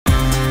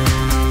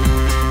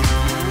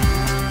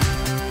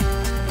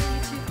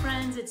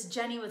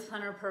Jenny with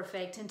Planner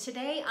Perfect, and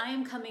today I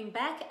am coming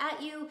back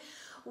at you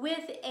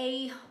with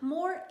a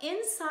more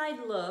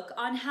inside look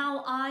on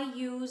how I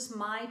use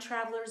my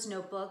traveler's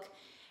notebook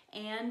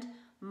and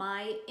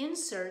my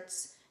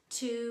inserts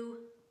to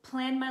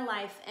plan my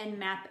life and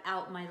map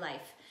out my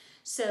life.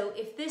 So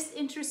if this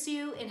interests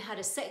you in how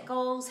to set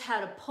goals,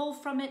 how to pull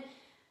from it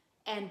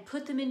and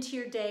put them into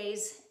your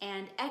days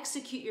and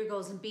execute your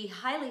goals and be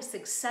highly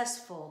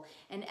successful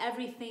in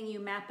everything you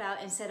map out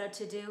and set out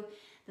to do,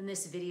 then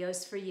this video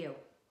is for you.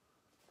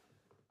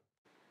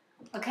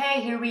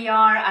 Okay, here we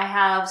are. I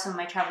have some of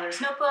my traveler's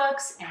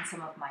notebooks and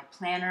some of my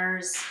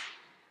planners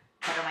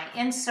that are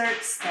my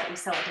inserts that we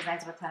sell at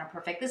Designs by Planner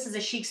Perfect. This is a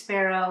Chic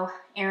Sparrow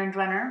errand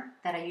runner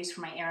that I use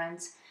for my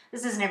errands.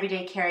 This is an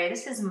everyday carry.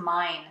 This is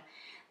mine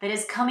that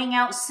is coming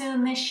out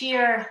soon this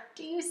year.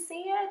 Do you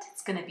see it?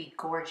 It's gonna be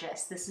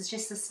gorgeous. This is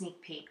just a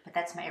sneak peek, but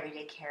that's my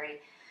everyday carry.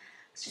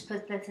 Let's just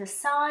put this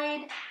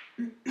aside.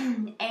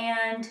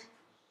 And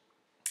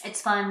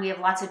it's fun. We have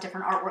lots of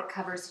different artwork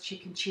covers that you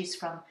can choose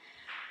from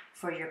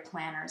for your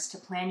planners to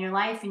plan your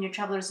life in your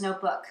traveler's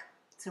notebook.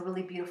 It's a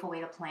really beautiful way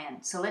to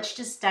plan. So let's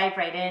just dive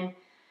right in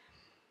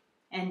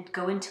and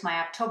go into my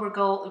October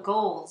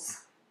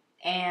goals,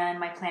 and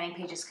my planning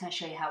page is going to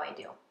show you how I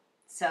do.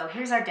 So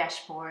here's our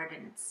dashboard,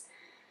 and it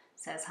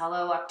says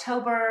hello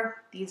October.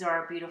 These are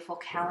our beautiful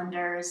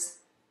calendars,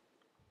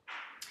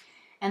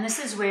 and this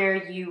is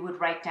where you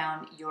would write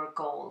down your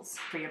goals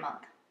for your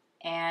month,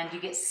 and you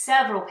get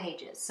several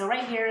pages. So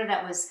right here,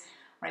 that was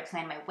where I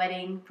planned my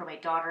wedding for my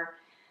daughter.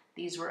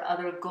 These were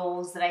other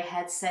goals that I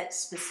had set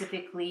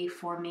specifically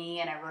for me,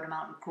 and I wrote them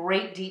out in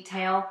great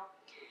detail.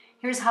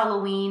 Here's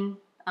Halloween.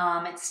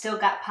 It's still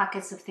got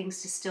pockets of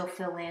things to still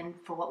fill in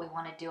for what we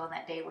want to do on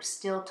that day. We're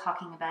still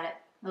talking about it,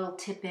 little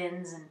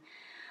tip-ins and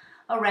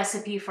a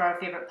recipe for our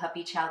favorite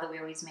puppy chow that we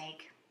always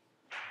make.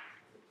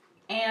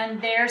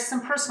 And there's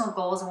some personal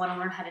goals. I want to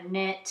learn how to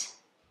knit,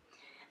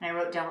 and I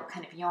wrote down what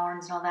kind of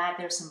yarns and all that.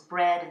 There's some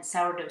bread and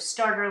sourdough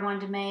starter I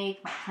wanted to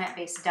make, my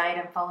plant-based diet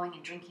I'm following,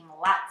 and drinking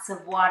lots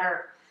of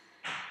water.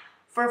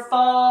 For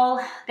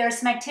fall, there are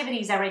some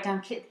activities. I write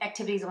down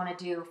activities I want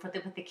to do with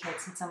the kids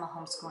since I'm a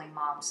homeschooling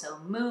mom. So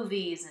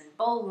movies and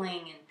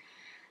bowling and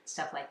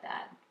stuff like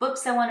that.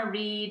 Books I want to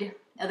read,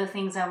 other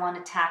things I want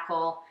to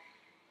tackle,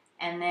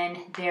 and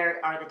then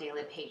there are the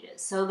daily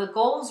pages. So the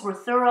goals were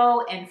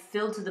thorough and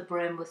filled to the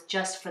brim with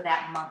just for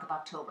that month of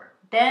October.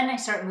 Then I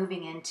start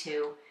moving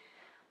into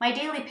my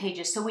daily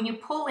pages. So when you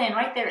pull in,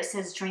 right there it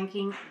says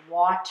drinking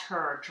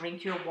water,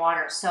 drink your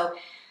water. So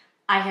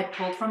I had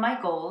pulled from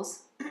my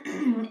goals,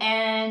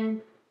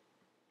 and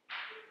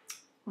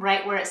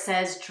right where it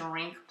says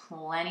drink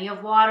plenty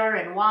of water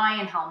and why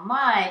and how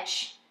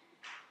much,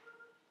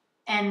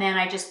 and then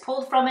I just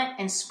pulled from it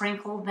and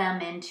sprinkled them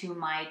into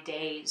my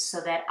days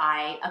so that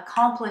I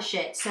accomplish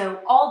it. So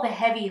all the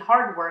heavy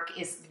hard work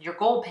is your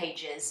goal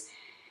pages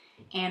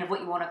and of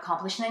what you want to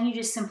accomplish, and then you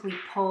just simply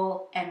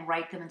pull and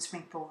write them and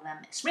sprinkle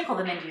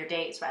them into your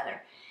days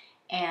rather,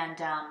 and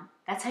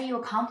that's how you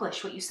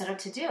accomplish what you set out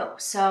to do.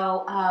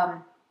 So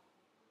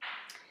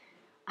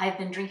I've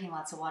been drinking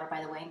lots of water,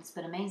 by the way, and it's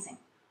been amazing.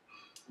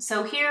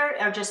 So here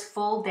are just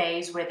full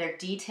days where they're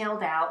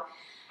detailed out,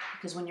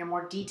 because when you're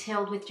more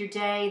detailed with your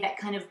day, that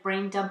kind of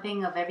brain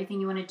dumping of everything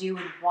you want to do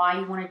and why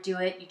you want to do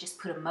it, you just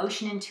put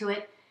emotion into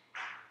it,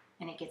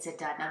 and it gets it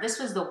done. Now, this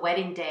was the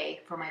wedding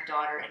day for my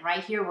daughter, and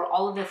right here were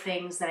all of the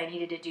things that I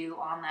needed to do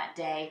on that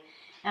day,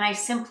 and I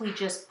simply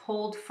just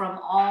pulled from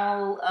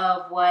all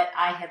of what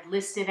I had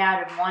listed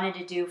out and wanted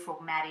to do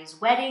for Maddie's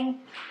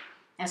wedding,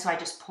 and so I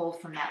just pulled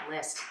from that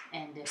list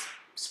and just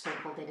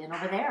sprinkled it in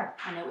over there,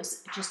 and it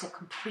was just a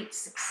complete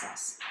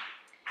success.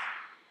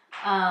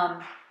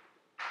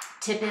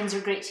 Tip-ins are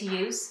great to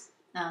use,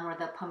 or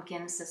the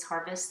pumpkins this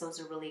harvest. Those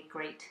are really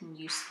great and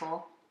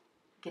useful.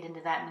 Get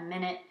into that in a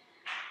minute.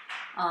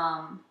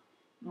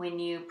 When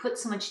you put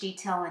so much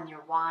detail in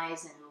your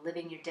whys and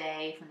living your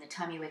day from the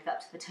time you wake up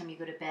to the time you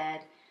go to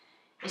bed,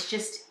 it's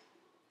just,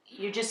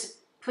 you're just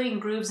putting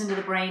grooves into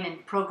the brain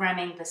and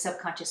programming the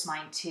subconscious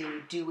mind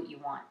to do what you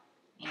want.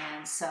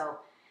 And so,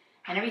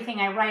 and everything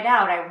I write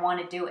out, I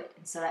want to do it.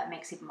 And so that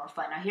makes it even more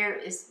fun. Now here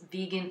is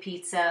vegan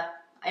pizza.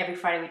 Every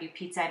Friday we do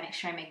pizza. I make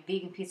sure I make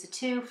vegan pizza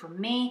too for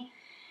me.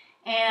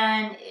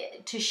 And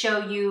to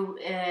show you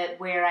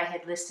where I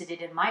had listed it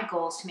in my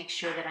goals to make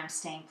sure that I'm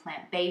staying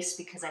plant-based,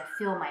 because I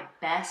feel my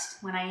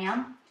best when I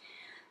am.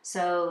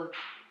 So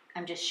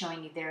I'm just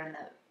showing you there in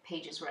the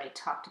pages where I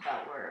talked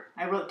about where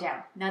I wrote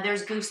down. Now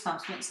there's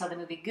Goosebumps. We went and saw the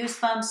movie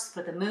Goosebumps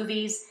for the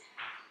movies.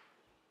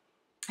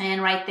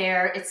 And right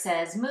there it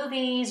says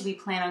movies. We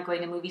plan on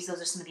going to movies.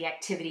 Those are some of the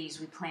activities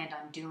we planned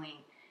on doing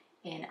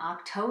in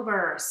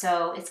October.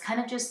 So it's kind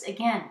of just,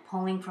 again,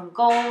 pulling from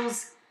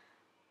goals,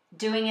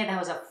 doing it. That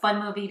was a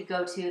fun movie to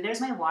go to.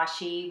 There's my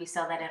washi. We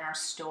sell that in our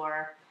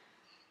store.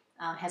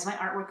 Has my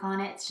artwork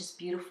on it. It's just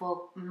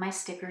beautiful. My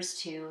stickers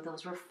too.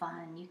 Those were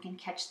fun. You can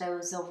catch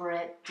those over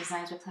at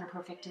Designs by Planner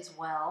Perfect as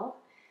well.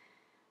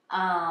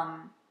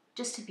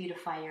 Just to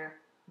beautify your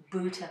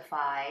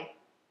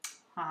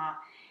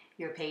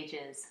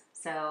pages.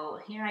 So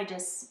here I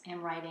just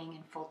am writing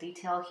in full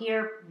detail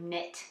here,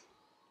 knit,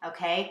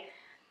 okay?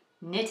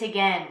 Knit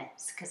again,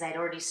 because I'd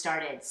already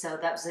started. So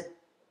that was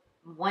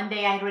one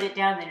day I wrote it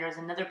down, then there was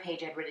another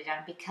page I'd written it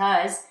down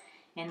because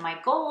in my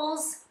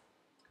goals,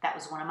 that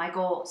was one of my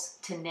goals,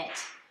 to knit.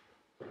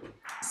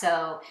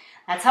 So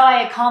that's how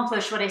I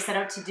accomplish what I set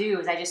out to do,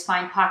 is I just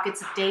find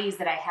pockets of days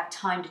that I have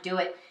time to do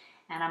it.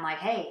 And I'm like,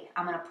 hey,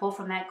 I'm going to pull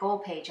from that goal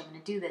page. I'm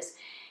going to do this.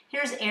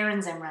 Here's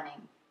errands I'm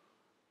running.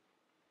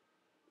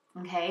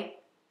 Okay?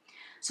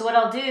 So what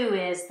I'll do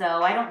is,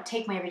 though, I don't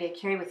take my everyday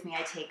carry with me.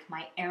 I take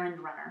my errand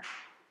runner.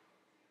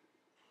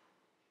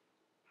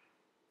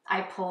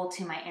 I pull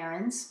to my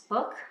errands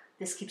book.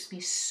 This keeps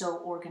me so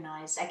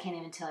organized. I can't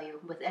even tell you.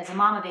 As a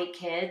mom of 8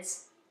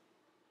 kids,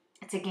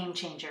 it's a game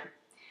changer.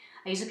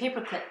 I use a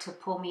paper clip to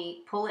pull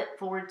it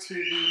forward to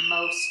the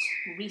most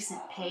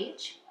recent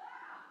page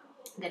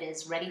that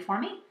is ready for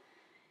me.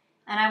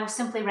 And I will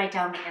simply write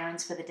down the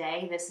errands for the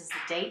day. This is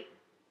the date.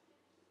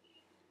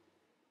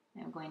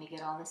 I'm going to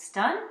get all this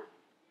done.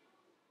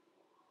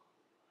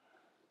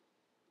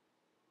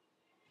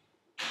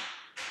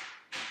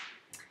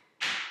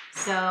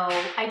 So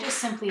I just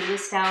simply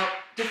list out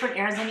different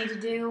errands I need to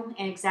do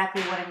and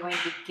exactly what I'm going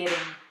to be getting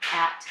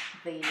at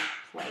the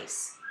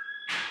place.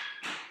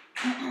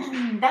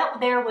 That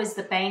there was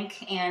the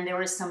bank, and there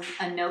was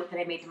a note that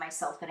I made to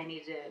myself that I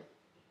needed to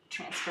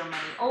transfer money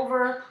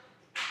over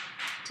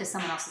to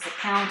someone else's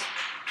account.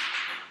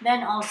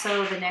 Then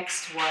also the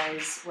next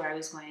was where I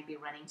was going to be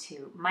running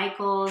to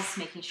Michael's,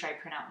 making sure I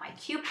print out my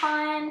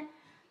coupon,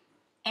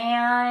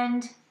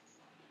 and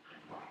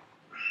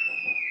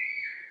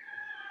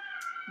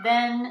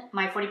then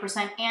my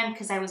 40%, and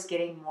because I was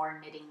getting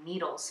more knitting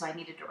needles, so I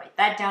needed to write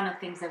that down of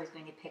things I was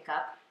going to pick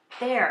up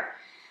there.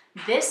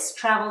 This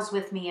travels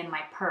with me in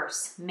my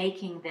purse,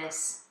 making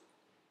this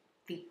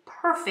the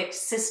perfect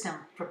system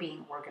for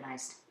being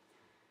organized.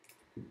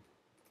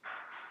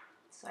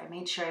 So I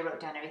made sure I wrote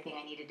down everything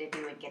I needed to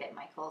do and get at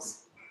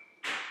Michael's.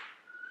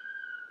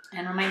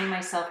 And reminding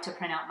myself to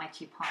print out my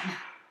coupon.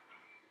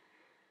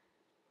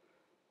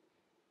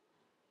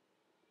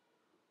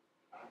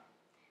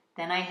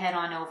 Then I head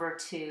on over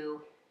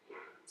to,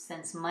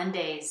 since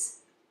Mondays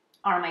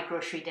are my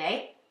grocery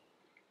day,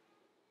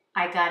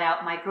 I got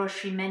out my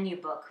grocery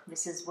menu book.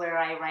 This is where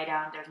I write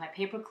down, there's my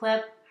paper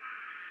clip.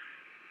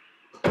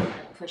 I'm going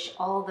to push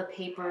all the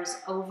papers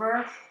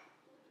over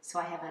so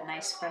I have a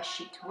nice fresh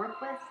sheet to work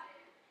with.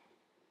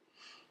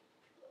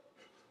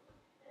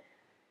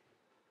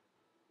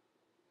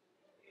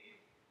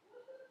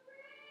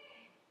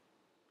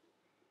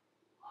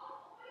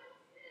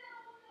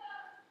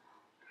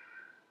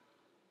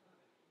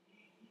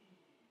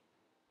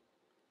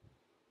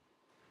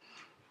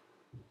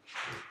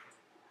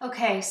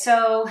 Okay,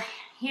 so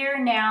here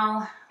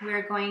now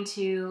we're going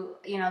to,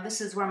 this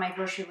is where my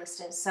grocery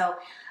list is. So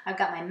I've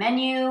got my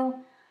menu,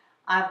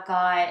 I've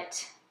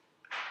got,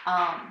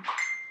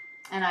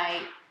 and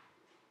I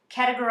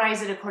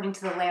categorize it according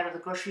to the layout of the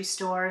grocery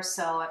store.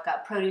 So I've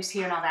got produce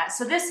here and all that.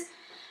 So this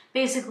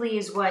basically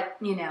is what,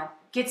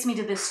 gets me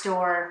to the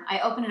store. I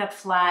open it up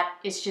flat.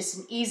 It's just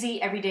an easy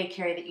everyday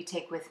carry that you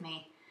take with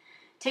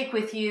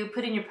you,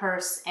 put in your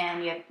purse,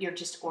 and you're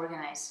just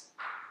organized.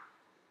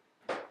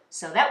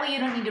 So that way you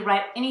don't need to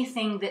write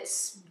anything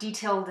that's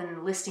detailed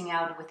and listing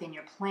out within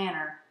your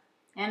planner.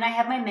 And I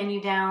have my menu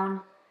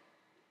down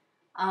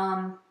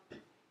that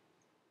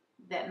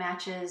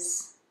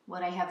matches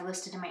what I have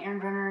listed in my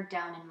errand runner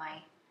down in my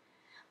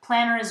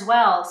planner as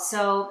well.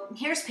 So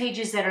here's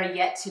pages that are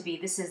yet to be.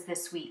 This is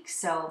this week.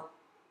 So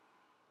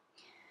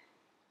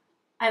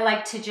I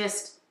like to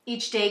just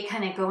each day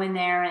kind of go in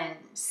there and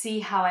see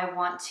how I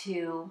want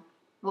to,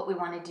 what we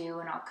want to do,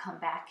 and I'll come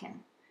back and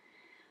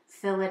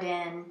fill it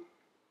in.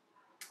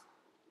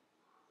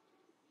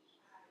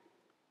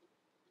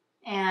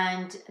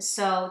 And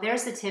so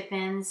there's the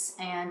tip-ins,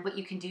 and what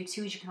you can do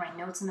too is you can write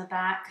notes in the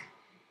back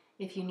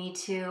if you need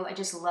to. I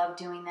just love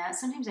doing that.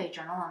 Sometimes I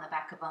journal on the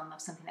back of them of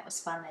something that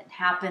was fun that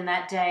happened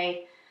that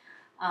day.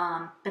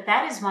 But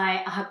that is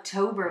my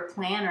October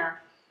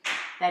planner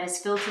that is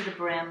filled to the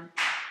brim.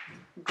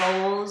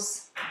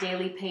 Goals,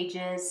 daily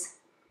pages.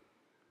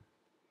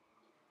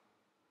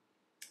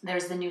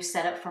 There's the new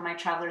setup for my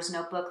traveler's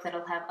notebook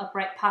that'll have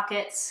upright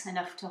pockets,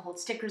 enough to hold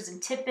stickers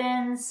and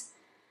tip-ins.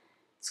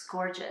 It's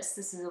gorgeous.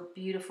 This is a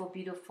beautiful,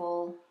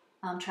 beautiful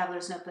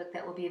traveler's notebook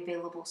that will be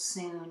available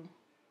soon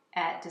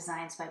at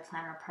Designs by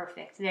Planner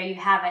Perfect. There you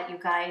have it, you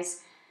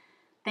guys.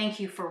 Thank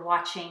you for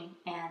watching,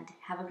 and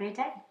have a great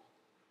day.